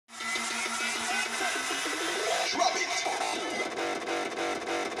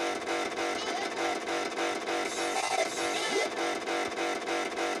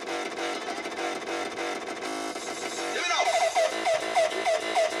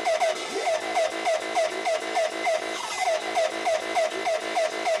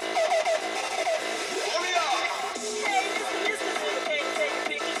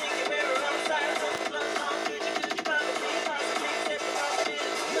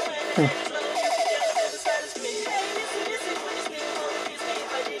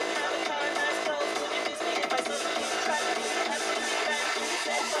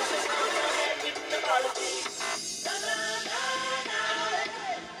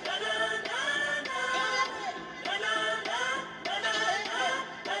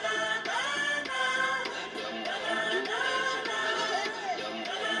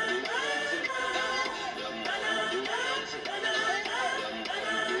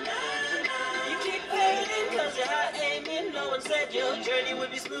Your journey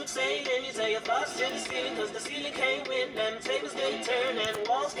would be smooth sailing. You tell your thoughts to the ceiling, cause the ceiling can't win. And tables they turn and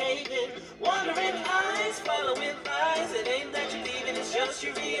walls cave in. Wandering eyes, following thighs. It ain't that you're leaving, it's just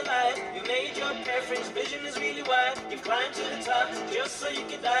you realize you made your preference, vision is really wide. You've climbed to the top just so you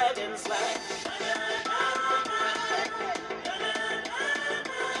can dive and slide.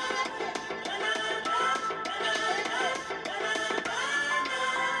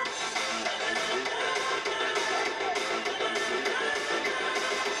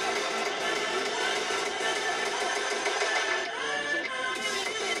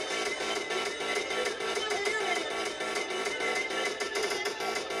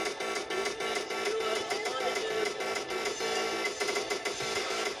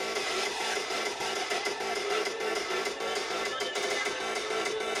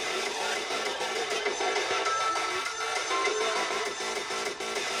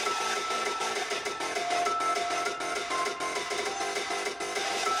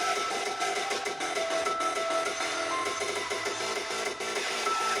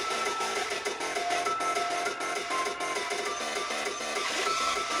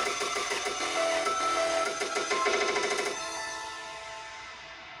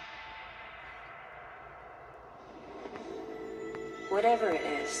 Whatever it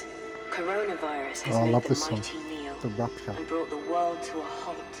is, coronavirus has made the mighty kneel and brought the world to a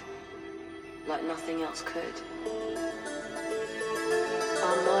halt, like nothing else could.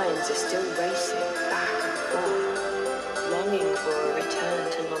 Our minds are still racing back and forth, longing for a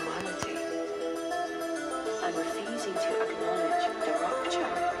return to normality, and refusing to acknowledge the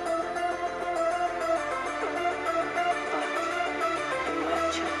rupture. But the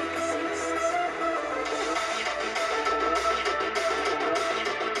rupture exists.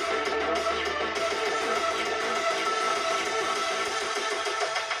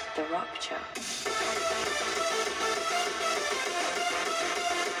 The rupture.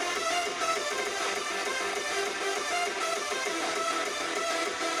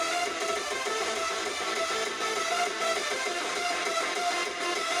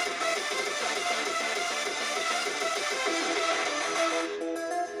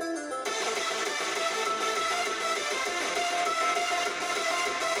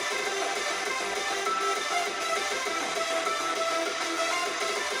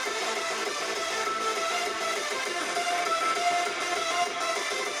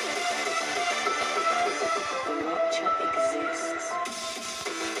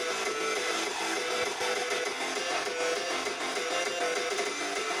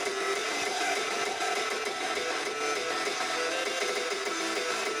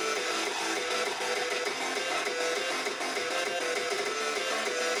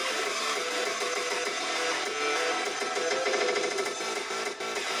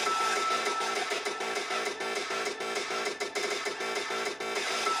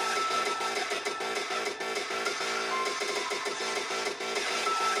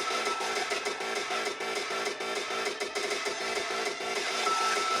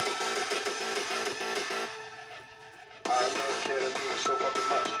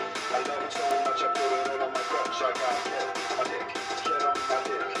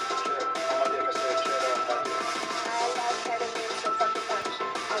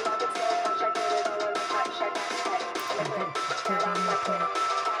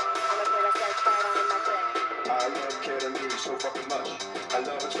 So fucking much. I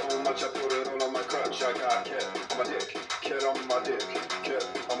love it so much I put it all on my crutch. I got cat on my dick, cat on my dick, cat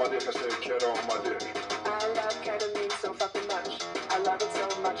on my dick. I said cat on my dick. I love ketamine so fucking much. I love it so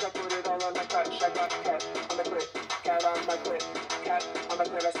much I put it all on my crutch. I got cat on my clit, cat on my clit, cat on my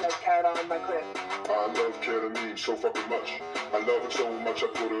clit. I said cat on my clit. I love ketamine so fucking much. I love it so much I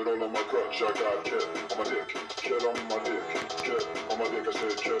put it all on my crutch. I got cat on my dick, cat on my dick, cat on my dick.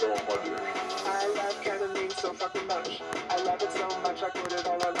 I love ketamine so fucking much. I love it so much I put it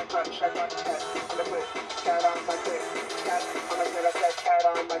all on my crutch. I got cat.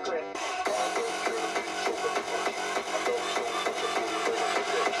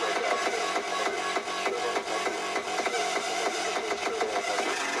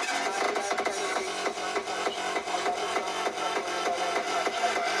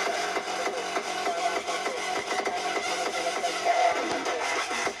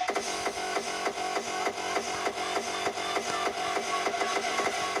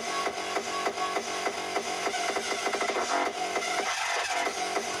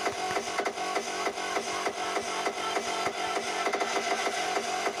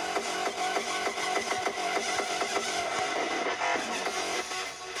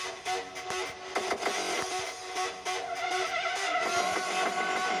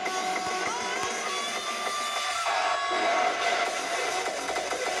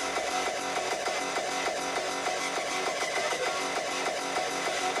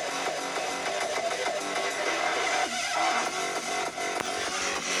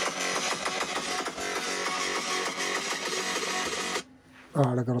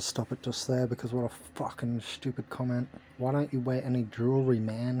 Alright, I gotta stop it just there because what a fucking stupid comment. Why don't you wear any jewelry,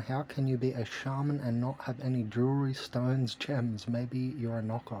 man? How can you be a shaman and not have any jewelry, stones, gems? Maybe you're a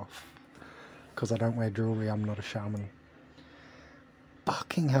knockoff. Because I don't wear jewelry, I'm not a shaman.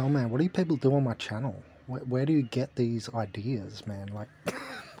 Fucking hell, man. What do you people do on my channel? Where do you get these ideas, man? Like,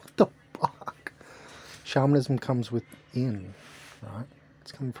 what the fuck? Shamanism comes within, right?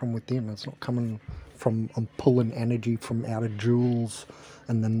 It's coming from within. It's not coming from, I'm pulling energy from out of jewels,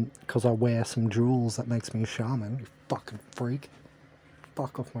 and then because I wear some jewels that makes me a shaman. You fucking freak.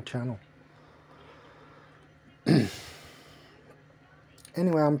 Fuck off my channel.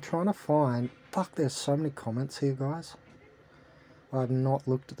 Anyway, I'm trying to find... Fuck, there's so many comments here, guys. I've not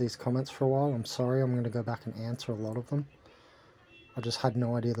looked at these comments for a while. I'm sorry, I'm going to go back and answer a lot of them. I just had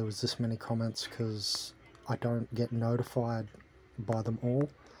no idea there was this many comments because I don't get notified by them all.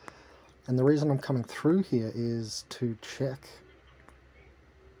 And the reason I'm coming through here is to check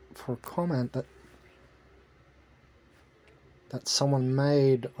for a comment that someone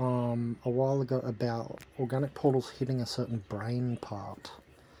made a while ago about organic portals hitting a certain brain part.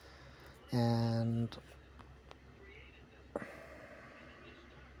 And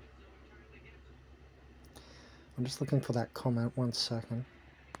I'm just looking for that comment, 1 second.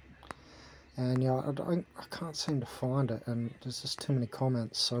 And yeah, I can't seem to find it, and there's just too many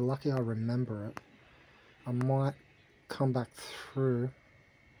comments, so lucky I remember it. I might come back through.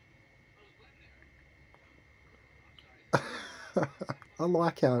 I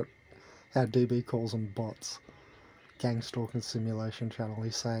like how DB calls them bots. Gang Stalking Simulation channel.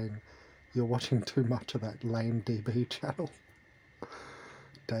 He's saying, you're watching too much of that lame DB channel.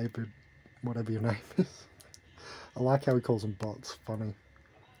 David, whatever your name is. I like how he calls them bots. Funny.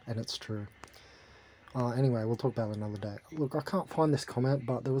 And it's true. Anyway, we'll talk about it another day. Look, I can't find this comment,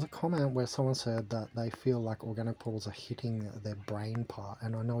 but there was a comment where someone said that they feel like organic portals are hitting their brain part,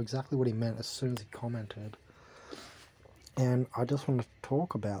 and I know exactly what he meant as soon as he commented. And I just want to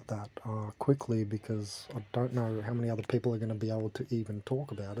talk about that quickly because I don't know how many other people are going to be able to even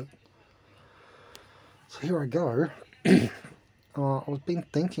talk about it. So here I go. I've been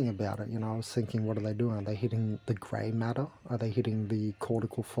thinking about it, you know. I was thinking, what are they doing? Are they hitting the grey matter? Are they hitting the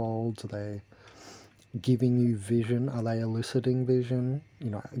cortical folds? Are they giving you vision? Are they eliciting vision?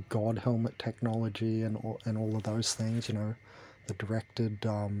 You know, God helmet technology and all of those things, you know, the directed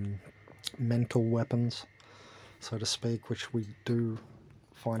mental weapons, so to speak, which we do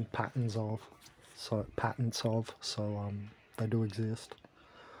find patents of, so they do exist.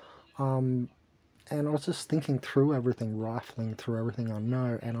 And I was just thinking through everything, rifling through everything I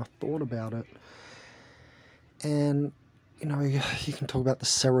know, and I thought about it, and you know, you can talk about the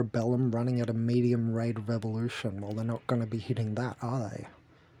cerebellum running at a medium rate of evolution. Well, they're not going to be hitting that, are they?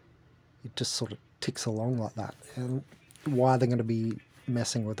 It just sort of ticks along like that. And why are they going to be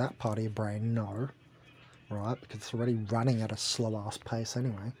messing with that part of your brain? No. Right? Because it's already running at a slow-ass pace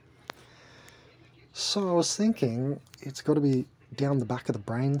anyway. So I was thinking, it's got to be down the back of the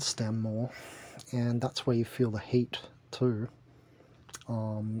brain stem more. And that's where you feel the heat too.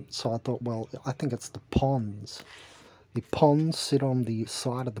 So I thought, well, I think it's the pons. The pons sit on the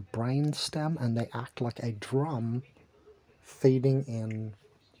side of the brain stem and they act like a drum feeding in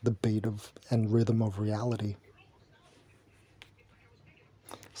the beat of and rhythm of reality.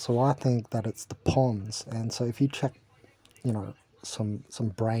 So I think that it's the pons, and so if you check, you know, some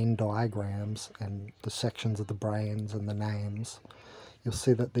brain diagrams and the sections of the brains and the names, you'll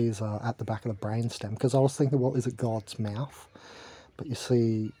see that these are at the back of the brain stem. Because I was thinking, well, is it God's mouth? But you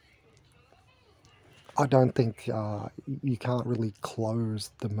see, I don't think you can't really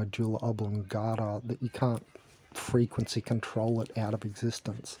close the medulla oblongata, that you can't frequency control it out of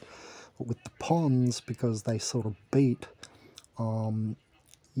existence. But with the pons, because they sort of beat,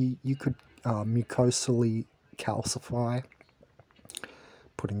 you could mucosally calcify,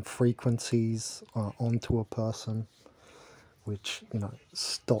 putting frequencies onto a person, which, you know,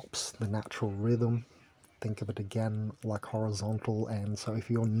 stops the natural rhythm. Think of it again like horizontal, and so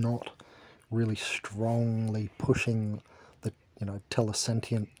if you're not really strongly pushing the, you know,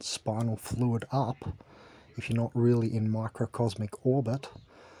 telesentient spinal fluid up, if you're not really in microcosmic orbit,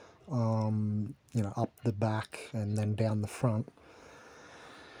 you know, up the back and then down the front.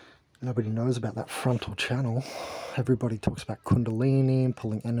 Nobody knows about that frontal channel. Everybody talks about Kundalini and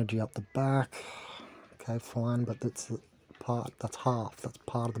pulling energy up the back. Okay, fine, but that's the part, that's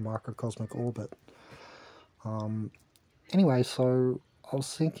part of the microcosmic orbit. Anyway, so I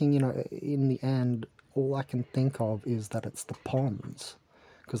was thinking, you know, in the end, all I can think of is that it's the pons.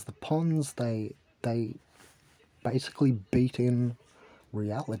 Because the pons, they basically beat in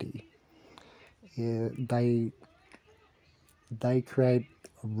reality. Yeah, they create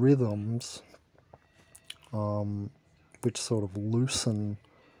rhythms which sort of loosen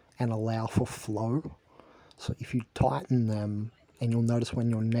and allow for flow. So if you tighten them, and you'll notice when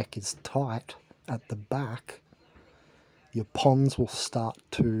your neck is tight at the back, your pons will start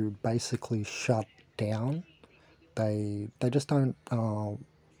to basically shut down. They just don't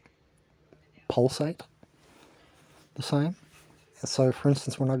pulsate the same. So for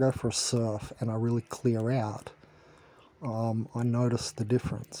instance, when I go for a surf and I really clear out, I notice the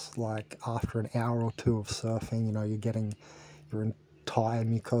difference. Like after an hour or two of surfing, you know, you're getting your entire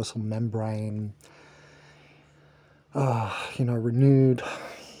mucosal membrane, you know, renewed.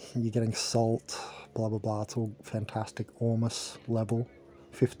 You're getting salt, blah blah blah. It's all fantastic. Ormus level,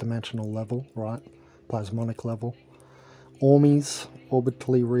 fifth dimensional level, right? Plasmonic level. Ormes,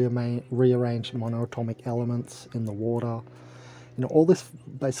 orbitally rearranged monoatomic elements in the water. You know, all this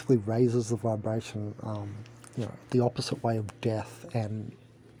basically raises the vibration, you know, the opposite way of death and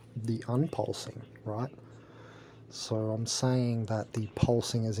the unpulsing, right? So I'm saying that the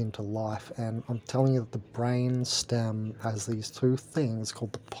pulsing is into life, and I'm telling you that the brain stem has these two things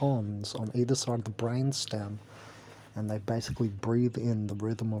called the pons on either side of the brain stem, and they basically breathe in the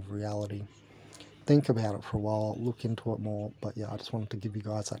rhythm of reality. Think about it for a while, look into it more, but yeah, I just wanted to give you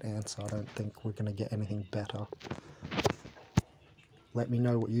guys that answer. I don't think we're going to get anything better. Let me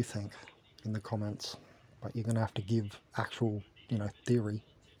know what you think in the comments, but you're going to have to give actual, you know, theory.